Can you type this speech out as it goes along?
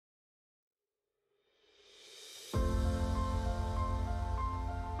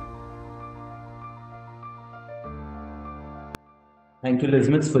Thank you,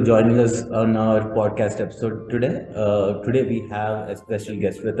 Elizabeth, for joining us on our podcast episode today. Today we have a special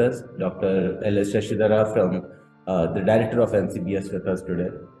guest with us, Dr. L.S. Shashidhara from the Director of NCBS with us today.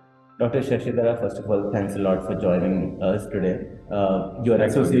 Dr. Shashidhara, first of all, thanks a lot for joining us today. Your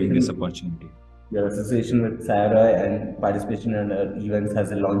Thanks for giving this association, opportunity. your association with Sci-ROI and participation in events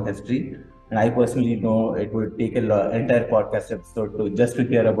has a long history. And I personally know it would take an entire podcast episode just to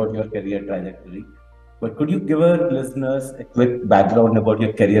hear about your career trajectory. But could you give our listeners a quick background about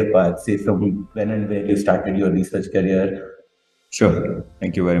your career path, say from when and where you started your research career? Sure.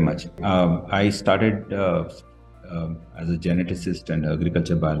 Thank you very much. I started as a geneticist and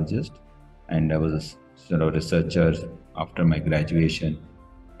agriculture biologist, and I was a sort of researcher after my graduation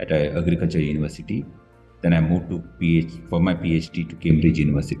at Agriculture University. Then I moved to for my PhD to Cambridge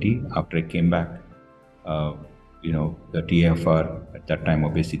University. After I came back, the TFR at that time,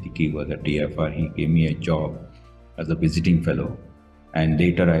 obviously he was at TFR. He gave me a job as a visiting fellow, and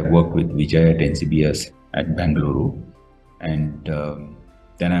later I worked with Vijay at NCBS at Bengaluru, and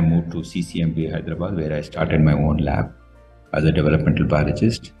then I moved to CCMB Hyderabad, where I started my own lab as a developmental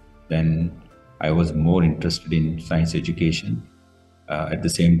biologist. Then I was more interested in science education at the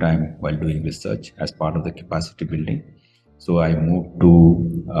same time while doing research as part of the capacity building. So I moved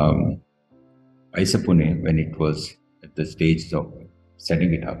to INSA Pune when it was at the stage of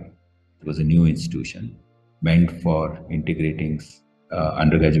setting it up. It was a new institution meant for integrating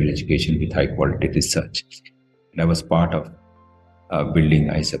undergraduate education with high quality research. And I was part of building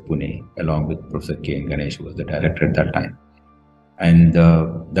INSA Pune along with Professor K. N. Ganesh, who was the director at that time. And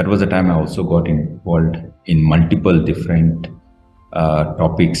that was the time I also got involved in multiple different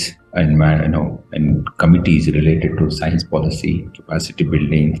topics and committees related to science policy, capacity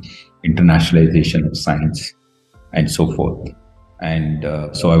building, internationalization of science, and so forth. And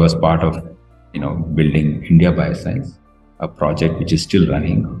so I was part of building India Bioscience, a project which is still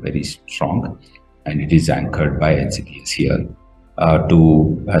running very strong, and it is anchored by NCBS here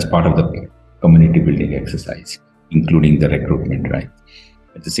as part of the community building exercise, including the recruitment drive.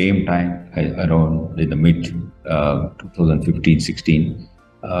 At the same time, around in the mid 2015-16,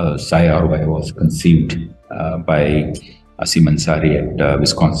 Sci-ROI was conceived by Asim Ansari at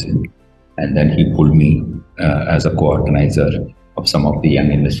Wisconsin, and then he pulled me as a co-organizer of some of the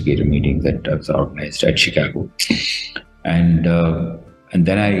young investigator meetings that was organized at Chicago. And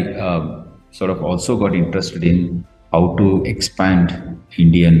then I sort of also got interested in how to expand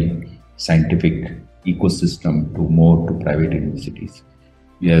Indian scientific ecosystem to private universities.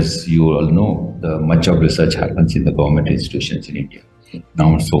 As you all know, much of research happens in the government institutions in India,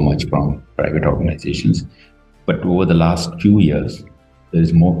 not so much from private organizations. But over the last few years, there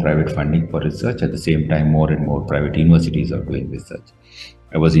is more private funding for research. At the same time, more and more private universities are doing research.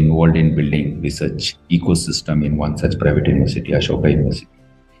 I was involved in building research ecosystem in one such private university, Ashoka University,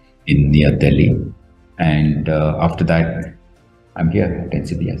 near Delhi. And after that, I'm here at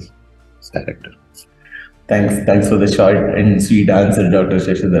NCBS as director. Thanks for the short and sweet answer, Dr.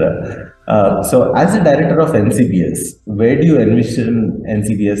 Shashidhara. So as a director of NCBS, where do you envision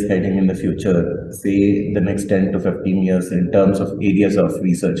NCBS heading in the future, say the next 10 to 15 years in terms of areas of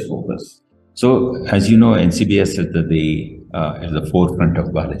research focus? So as you know, NCBS is at the forefront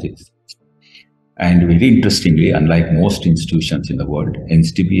of biology. And very interestingly, unlike most institutions in the world,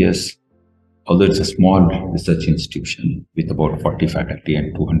 NCBS, although it's a small research institution with about 40 faculty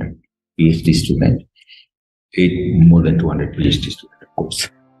and 200 PhD students, more than 200 PhD students, of course.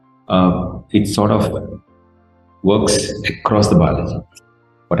 It sort of works across the biology.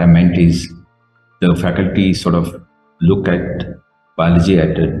 What I meant is the faculty sort of look at biology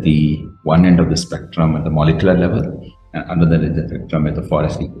at the one end of the spectrum at the molecular level, and another end of the spectrum at the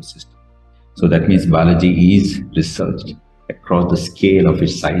forest ecosystem. So that means biology is researched across the scale of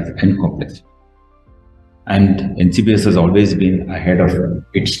its size and complexity. And NCBS has always been ahead of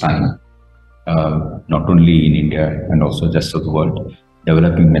its time, not only in India and also the rest of the world,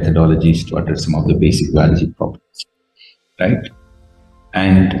 developing methodologies to address some of the basic biology problems, right?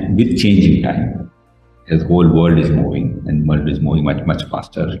 And with changing time, as the whole world is moving, and world is moving much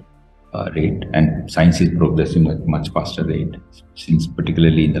faster rate, and science is progressing at much faster rate, since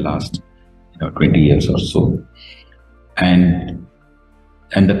particularly in the last 20 years or so, and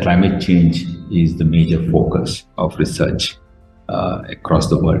the climate change is the major focus of research across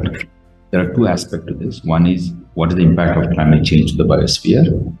the world. There are two aspects to this. One is, what is the impact of climate change to the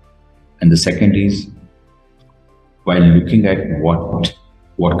biosphere? And the second is, while looking at what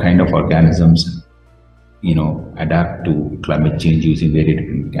kind of organisms adapt to climate change using very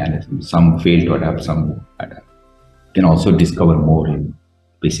different mechanisms. Some fail to adapt, some adapt. You can also discover more in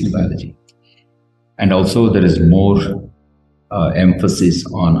basic biology. And also there is more emphasis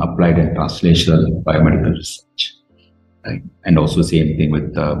on applied and translational biomedical research. Right? And also same thing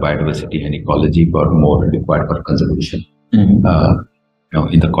with biodiversity and ecology, but more required for conservation. In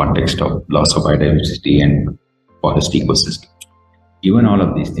the context of loss of biodiversity and forest ecosystem. Given all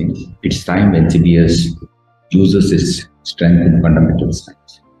of these things, it's time NCBS uses its strength in fundamental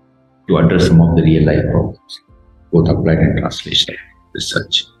science to address some of the real life problems, both applied and translational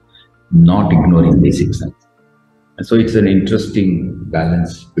research, not ignoring basic science. And so it's an interesting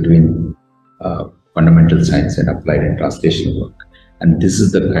balance between fundamental science and applied and translational work. And this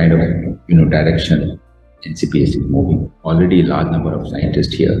is the kind of direction NCBS is moving. Already a large number of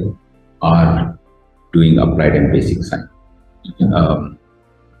scientists here are doing applied and basic science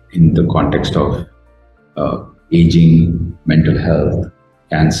in the context of aging, mental health,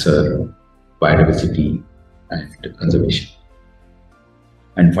 cancer, biodiversity, and conservation.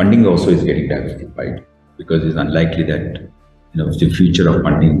 And funding also is getting diversified because it's unlikely that the future of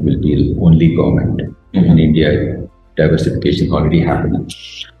funding will be only government. In India, diversification is already happening.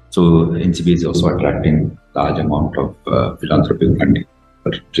 So NCBS is also attracting large amount of philanthropic funding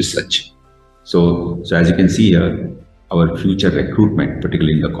for research. So as you can see here, our future recruitment,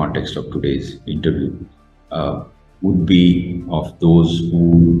 particularly in the context of today's interview, would be of those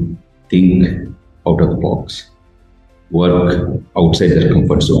who think out of the box, work outside their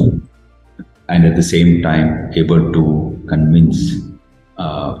comfort zone, and at the same time able to convince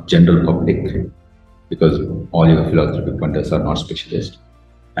general public, because all your philanthropic funders are not specialists,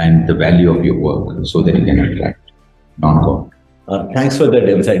 and the value of your work so that you can attract non-government. Thanks for that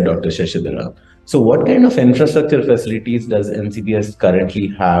insight, Dr. Shashidhara. So what kind of infrastructure facilities does NCBS currently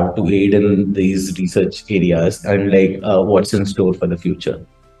have to aid in these research areas, and what's in store for the future?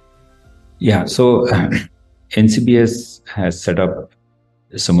 Yeah, so NCBS has set up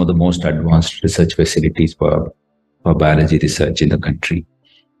some of the most advanced research facilities for biology research in the country.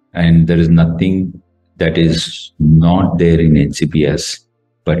 And there is nothing that is not there in NCBS,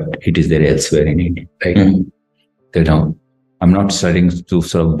 but it is there elsewhere in India, right? I'm not starting to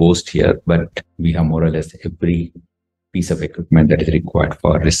sort of boast here, but we have more or less every piece of equipment that is required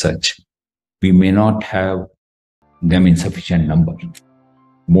for research. We may not have them in sufficient number.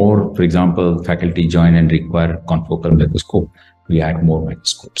 More, for example, faculty join and require confocal microscope. We add more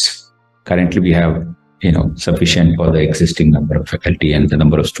microscopes. Currently, we have sufficient for the existing number of faculty and the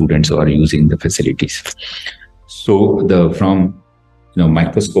number of students who are using the facilities. So from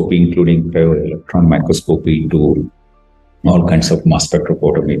microscopy, including electron microscopy, to all kinds of mass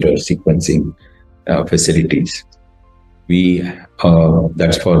spectrophotometer sequencing facilities.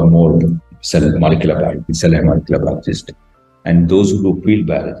 That's for more molecular biology, cell and molecular biologists. And those who do field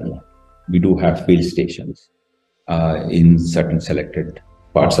biology, we do have field stations in certain selected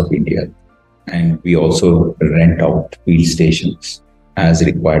parts of India. And we also rent out field stations as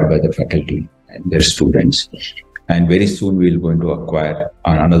required by the faculty and their students. And very soon we're going to acquire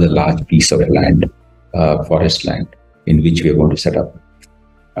another large piece of land, forest land, in which we are going to set up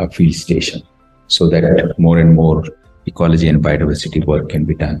a field station so that more and more ecology and biodiversity work can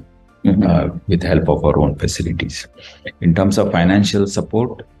be done with the help of our own facilities. In terms of financial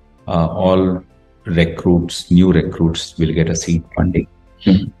support, all new recruits will get a seed funding.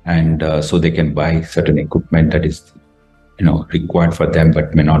 And so they can buy certain equipment that is required for them,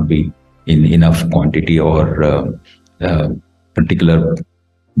 but may not be in enough quantity, or particular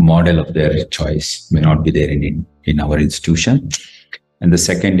model of their choice may not be there in our institution. And the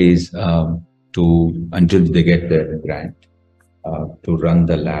second is until they get the grant to run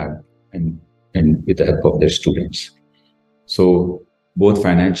the lab and with the help of their students. So both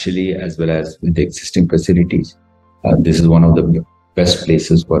financially as well as with the existing facilities, this is one of the best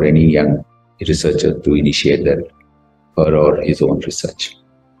places for any young researcher to initiate her or his own research.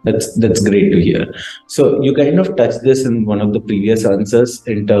 That's great to hear. So you kind of touched this in one of the previous answers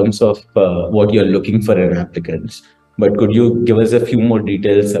in terms of what you're looking for in applicants. But could you give us a few more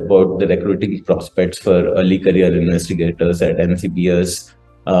details about the recruiting prospects for early career investigators at NCBS?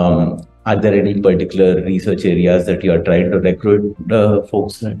 Are there any particular research areas that you are trying to recruit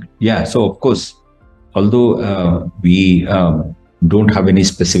folks in? Yeah, so of course, although we don't have any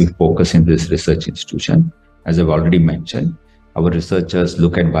specific focus in this research institution, as I've already mentioned, our researchers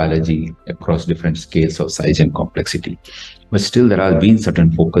look at biology across different scales of size and complexity. But still, there have been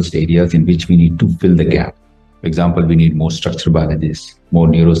certain focused areas in which we need to fill the gap. For example, we need more structural biologists, more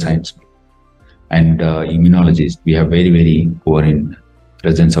neuroscience, and immunologists. We have very, very poor in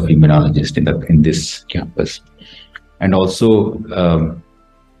presence of immunologists in this campus. And also,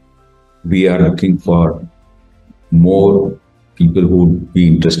 we are looking for more people who would be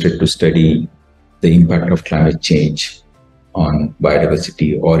interested to study the impact of climate change on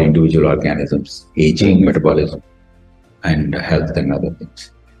biodiversity or individual organisms, aging, metabolism, and health and other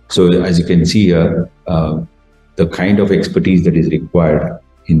things. So as you can see here, the kind of expertise that is required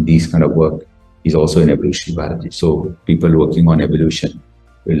in these kind of work is also in evolutionary biology. So people working on evolution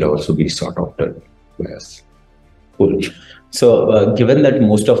will also be sought after by us. Cool. So given that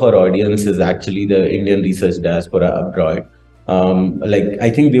most of our audience is actually the Indian research diaspora abroad, I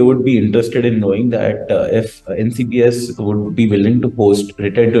think they would be interested in knowing that if NCBS would be willing to host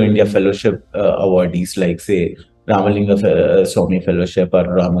Return to India Fellowship awardees, like say Ramalinga Swamy Fellowship or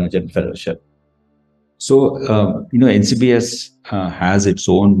Ramanujan Fellowship. So, NCBS has its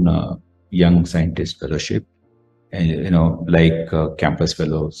own young scientist fellowship, and, like campus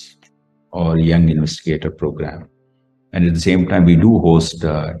fellows or young investigator program. And at the same time, we do host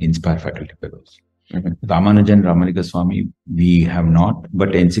Inspire faculty fellows. Ramanujan, Ramalinga Swamy, we have not, but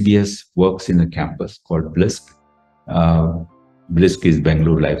NCBS works in a campus called BLISC. BLISC is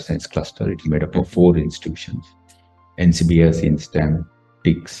Bengaluru Life Science Cluster. It's made up of 4 institutions: NCBS, INSTEM,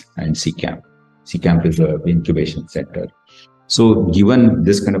 TICS, and CCAMP. CCAMP is an incubation center. So given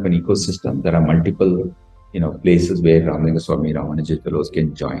this kind of an ecosystem, there are multiple places where Ramalinga Swamy, Ramanujan fellows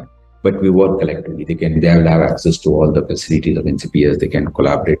can join. But we work collectively. They will have access to all the facilities of NCBS. They can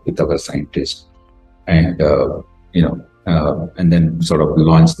collaborate with our scientists, and and then sort of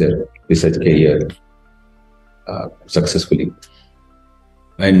launch their research career successfully.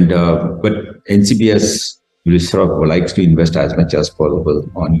 And but NCBS sort of likes to invest as much as possible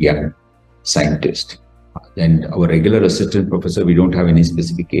on young scientists. And our regular assistant professor, we don't have any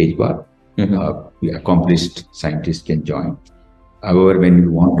specific age bar. Accomplished scientists can join. However, when we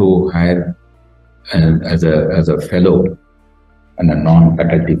want to hire as a fellow and a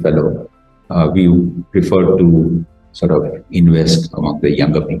non-faculty fellow, we prefer to sort of invest among the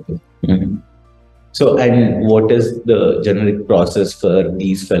younger people. So, and what is the generic process for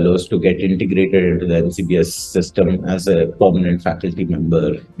these fellows to get integrated into the NCBS system as a permanent faculty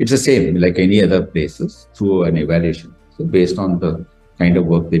member? It's the same like any other places, through an evaluation. So based on the kind of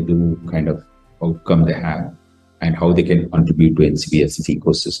work they do, kind of outcome they have, and how they can contribute to NCBS's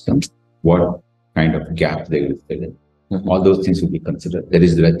ecosystem, what kind of gap they will fill in. All those things will be considered. There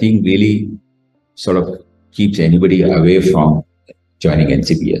is nothing really sort of keeps anybody away from joining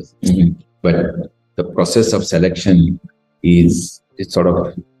NCBS. But the process of selection it sort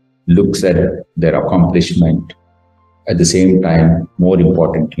of looks at their accomplishment. At the same time, more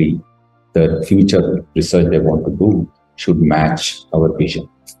importantly, the future research they want to do should match our vision.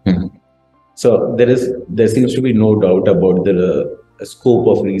 So there seems to be no doubt about the scope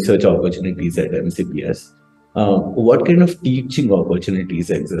of research opportunities at NCBS. What kind of teaching opportunities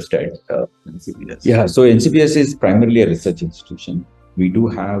exist at NCBS? Yeah, so NCBS is primarily a research institution. We do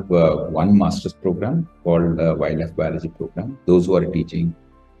have one master's program called Wildlife Biology program. Those who are teaching,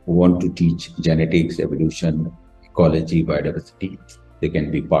 who want to teach genetics, evolution, ecology, biodiversity, they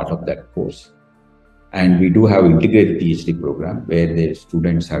can be part of that course. And we do have integrated PhD program where the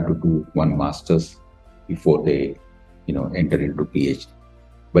students have to do one master's before they, enter into PhD.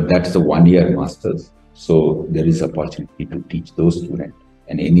 But that's a 1-year master's. So there is opportunity to teach those students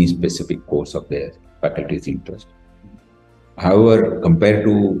and any specific course of their faculty's interest. However, compared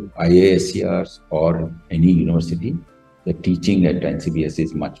to IASCRs or any university, the teaching at NCBS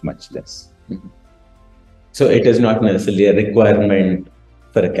is much, much less. So it is not necessarily a requirement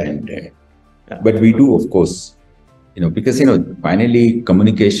for a candidate. But we do, of course, because, finally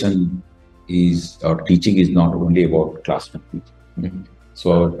communication or teaching is not only about classroom teaching.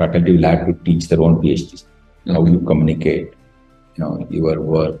 So our faculty will have to teach their own PhDs, how you communicate, your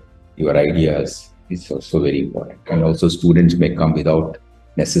work, your ideas is also very important. And also students may come without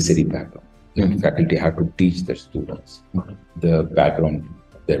necessary background. The faculty have to teach their students the background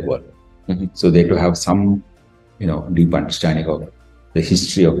of their work. So they have to have some, deep understanding of the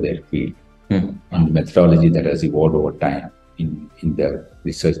history of their field and the methodology that has evolved over time in the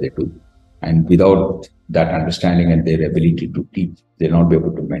research they do. And without that understanding and their ability to teach, they'll not be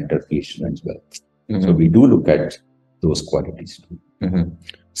able to mentor PhD students well. So we do look at those qualities too.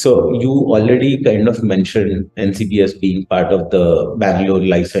 So you already kind of mentioned NCBS being part of the Bangalore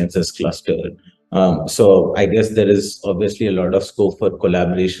Life Sciences Cluster. So I guess there is obviously a lot of scope for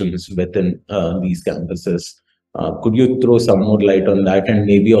collaborations within these campuses. Could you throw some more light on that, and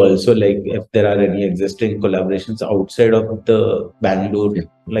maybe also if there are any existing collaborations outside of the Bangalore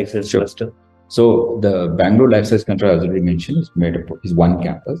Life Sciences Cluster? So the Bangalore Life Sciences Cluster, as already mentioned, is one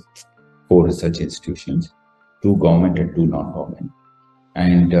campus, 4 research institutions, 2 government and 2 non-government.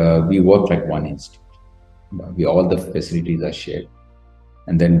 And we work like one institute. All the facilities are shared.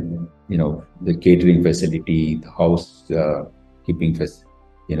 And then the catering facility, the house keeping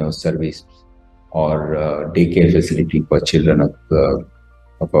service, or daycare facility for children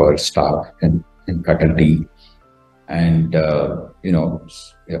of our staff and faculty, and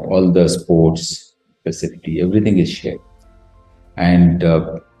all the sports facility, everything is shared. And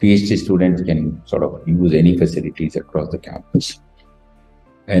PhD students can sort of use any facilities across the campus,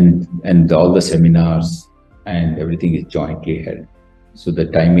 and all the seminars and everything is jointly held. So the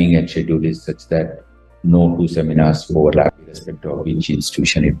timing and schedule is such that no two seminars overlap, irrespective of which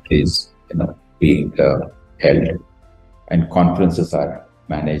institution it is being held, and conferences are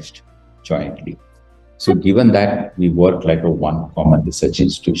managed jointly. So given that we work like a one common research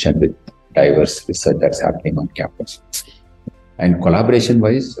institution with diverse research that's happening on campus. And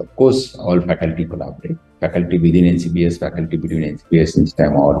collaboration-wise, of course, all faculty collaborate. Faculty within NCBS, faculty between NCBS,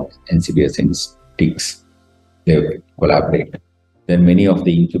 INSTEM, or NCBS and TICS, they collaborate. Then many of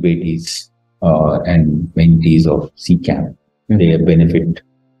the incubatees and mentees of CCAM, they benefit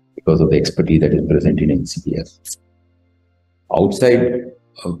because of the expertise that is present in NCBS. Outside,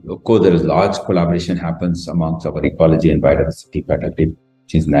 of course, there is large collaboration happens amongst our ecology and biodiversity faculty,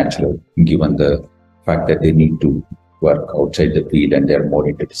 which is natural, given the fact that they need to work outside the field and they're more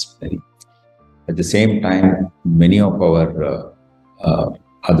interdisciplinary. At the same time, many of our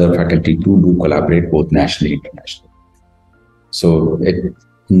other faculty do collaborate both nationally and internationally. So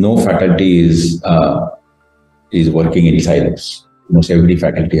no faculty is working in silos. Most every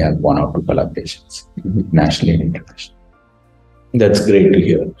faculty has one or two collaborations, nationally and internationally. That's great to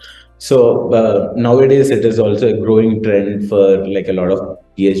hear. So nowadays it is also a growing trend for like a lot of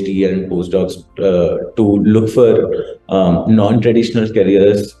PhD and postdocs to look for non-traditional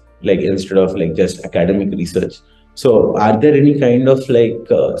careers, like instead of like just academic research. So are there any kind of like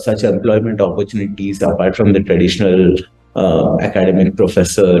such employment opportunities apart from the traditional academic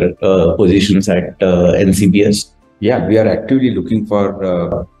professor positions at NCBS? Yeah, we are actively looking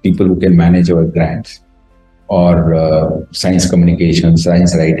for people who can manage our grants, or science communication,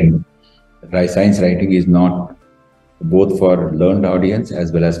 science writing. Science writing is not both for learned audience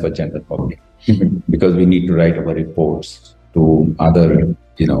as well as for general public, because we need to write our reports to other,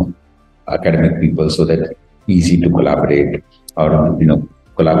 academic people, so that easy to collaborate, or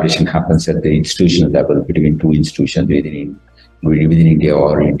collaboration happens at the institutional level between two institutions within India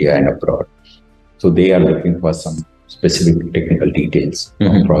or India and abroad. So they are looking for some specific technical details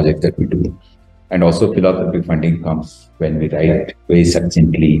of projects that we do. And also philosophy funding comes when we write very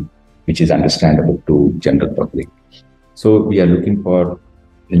succinctly, which is understandable to general public. So we are looking for,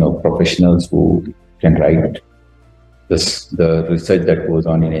 professionals who can write the research that goes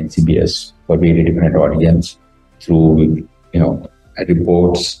on in NCBS for very different audience through,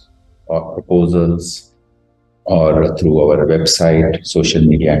 reports or proposals, or through our website, social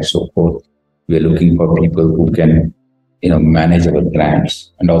media, and so forth. We are looking for people who can, manage our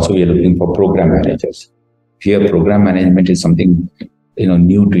grants, and also we are looking for program managers. Here, program management is something,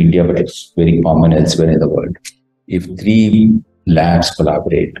 new to India, but it's very common elsewhere in the world. If 3 labs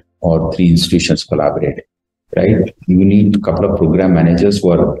collaborate or 3 institutions collaborate, right, you need a couple of program managers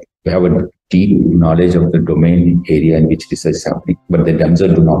who have a deep knowledge of the domain area in which research is happening, but they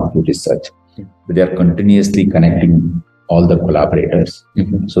themselves do not do research. But they are continuously connecting all the collaborators,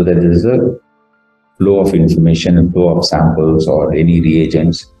 so that there is a flow of information and flow of samples or any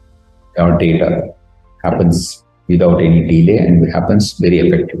reagents or data happens without any delay and happens very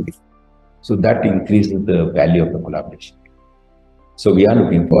effectively. So that increases the value of the collaboration. So we are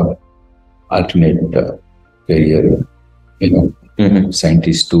looking for alternate career,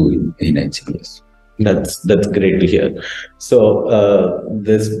 scientists too in NCBS. That's great to hear. So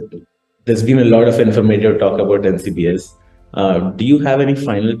there's been a lot of informative talk about NCBS. Do you have any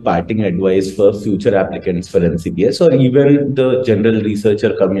final parting advice for future applicants for NCBS, or even the general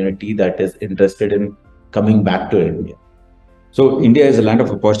researcher community that is interested in coming back to India? So India is a land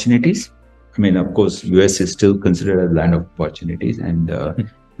of opportunities. I mean, of course, US is still considered a land of opportunities, and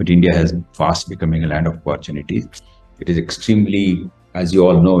but India has fast becoming a land of opportunities. It is extremely, as you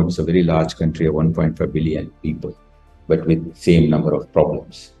all know, it's a very large country of 1.5 billion people, but with same number of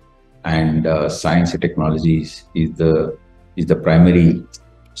problems. And science and technologies is the primary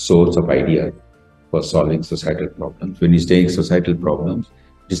source of idea for solving societal problems. When you say societal problems,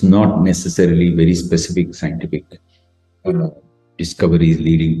 it's not necessarily very specific scientific discoveries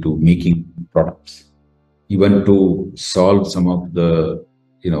leading to making products. Even to solve some of the,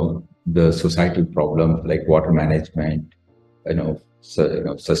 the societal problems like water management,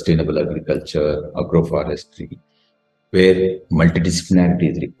 sustainable agriculture, agroforestry, where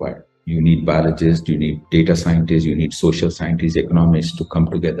multidisciplinarity is required. You need biologists, you need data scientists, you need social scientists, economists to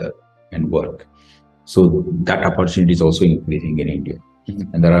come together and work. So that opportunity is also increasing in India.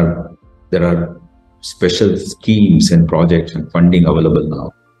 And there are special schemes and projects and funding available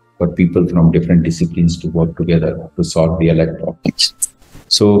now for people from different disciplines to work together to solve real life problems.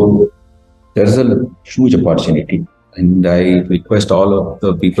 So there is a huge opportunity, and I request all of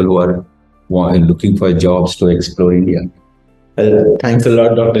the people who are looking for jobs to explore India. Well, thanks a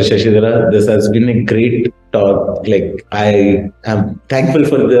lot, Dr. Shashidhara. This has been a great talk. Like, I am thankful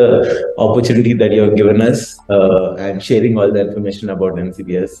for the opportunity that you have given us and sharing all the information about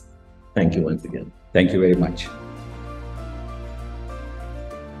NCBS. Thank you once again. Thank you very much.